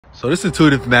So this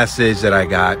intuitive message that I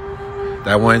got that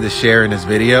I wanted to share in this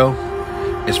video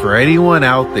is for anyone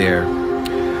out there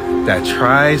that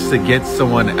tries to get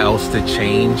someone else to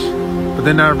change, but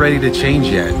they're not ready to change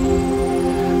yet.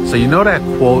 So you know that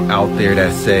quote out there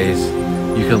that says,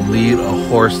 you can lead a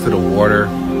horse to the water,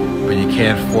 but you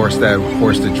can't force that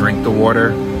horse to drink the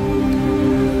water?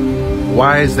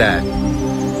 Why is that?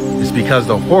 It's because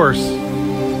the horse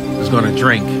is going to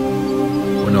drink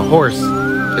when the horse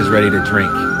is ready to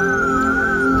drink.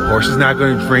 The horse is not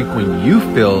going to drink when you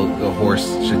feel the horse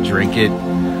should drink it.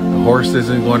 The horse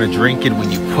isn't going to drink it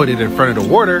when you put it in front of the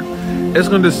water. It's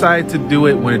going to decide to do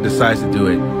it when it decides to do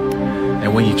it.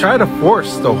 And when you try to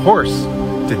force the horse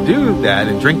to do that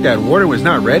and drink that water when it's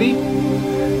not ready,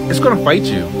 it's going to fight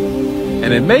you.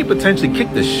 And it may potentially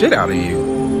kick the shit out of you.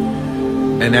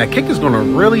 And that kick is going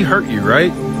to really hurt you,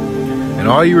 right? And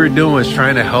all you were doing is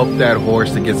trying to help that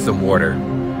horse to get some water.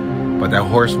 But that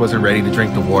horse wasn't ready to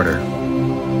drink the water.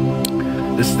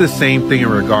 This is the same thing in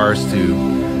regards to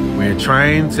when you're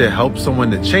trying to help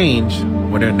someone to change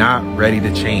when they're not ready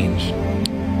to change.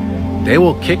 They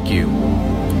will kick you.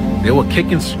 They will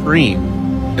kick and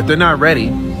scream if they're not ready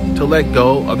to let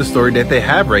go of the story that they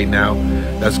have right now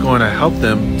that's going to help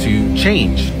them to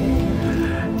change.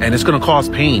 And it's going to cause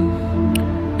pain.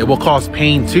 It will cause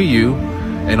pain to you,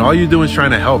 and all you're doing is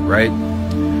trying to help, right?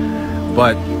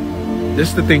 But this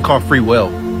is the thing called free will.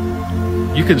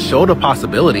 You can show the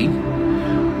possibility.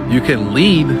 You can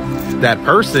lead that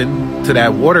person to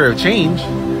that water of change,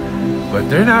 but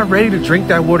they're not ready to drink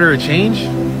that water of change.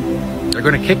 They're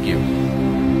going to kick you.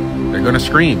 They're going to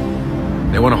scream.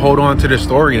 They want to hold on to their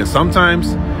story, and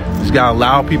sometimes you just got to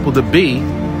allow people to be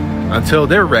until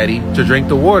they're ready to drink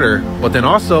the water. But then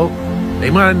also, they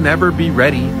might never be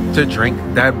ready to drink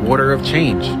that water of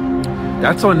change.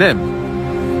 That's on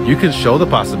them. You can show the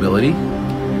possibility,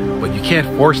 but you can't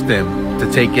force them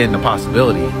to take in the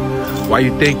possibility. Why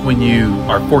you think when you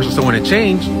are forcing someone to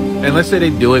change, and let's say they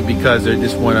do it because they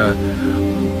just want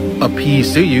to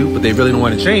appease to you, but they really don't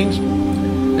want to change,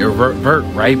 they revert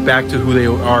right back to who they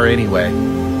are anyway.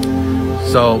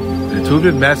 So the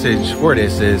intuitive message for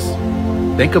this is,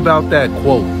 think about that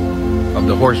quote of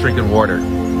the horse drinking water.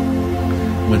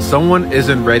 When someone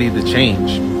isn't ready to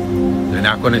change, they're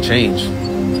not going to change.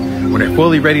 When they're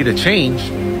fully ready to change,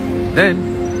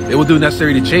 then they will do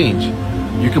necessary to change.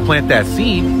 You can plant that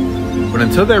seed, but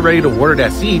until they're ready to water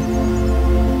that seed,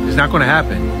 it's not going to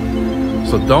happen.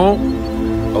 So don't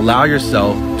allow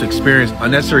yourself to experience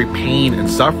unnecessary pain and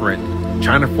suffering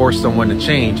trying to force someone to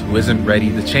change who isn't ready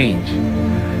to change.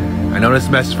 I know this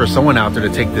message for someone out there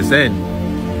to take this in.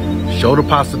 Show the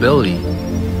possibility,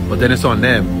 but then it's on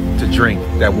them to drink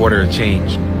that water of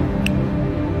change.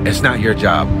 It's not your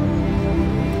job,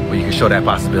 but you can show that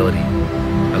possibility.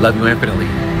 I love you infinitely.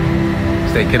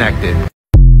 Stay connected.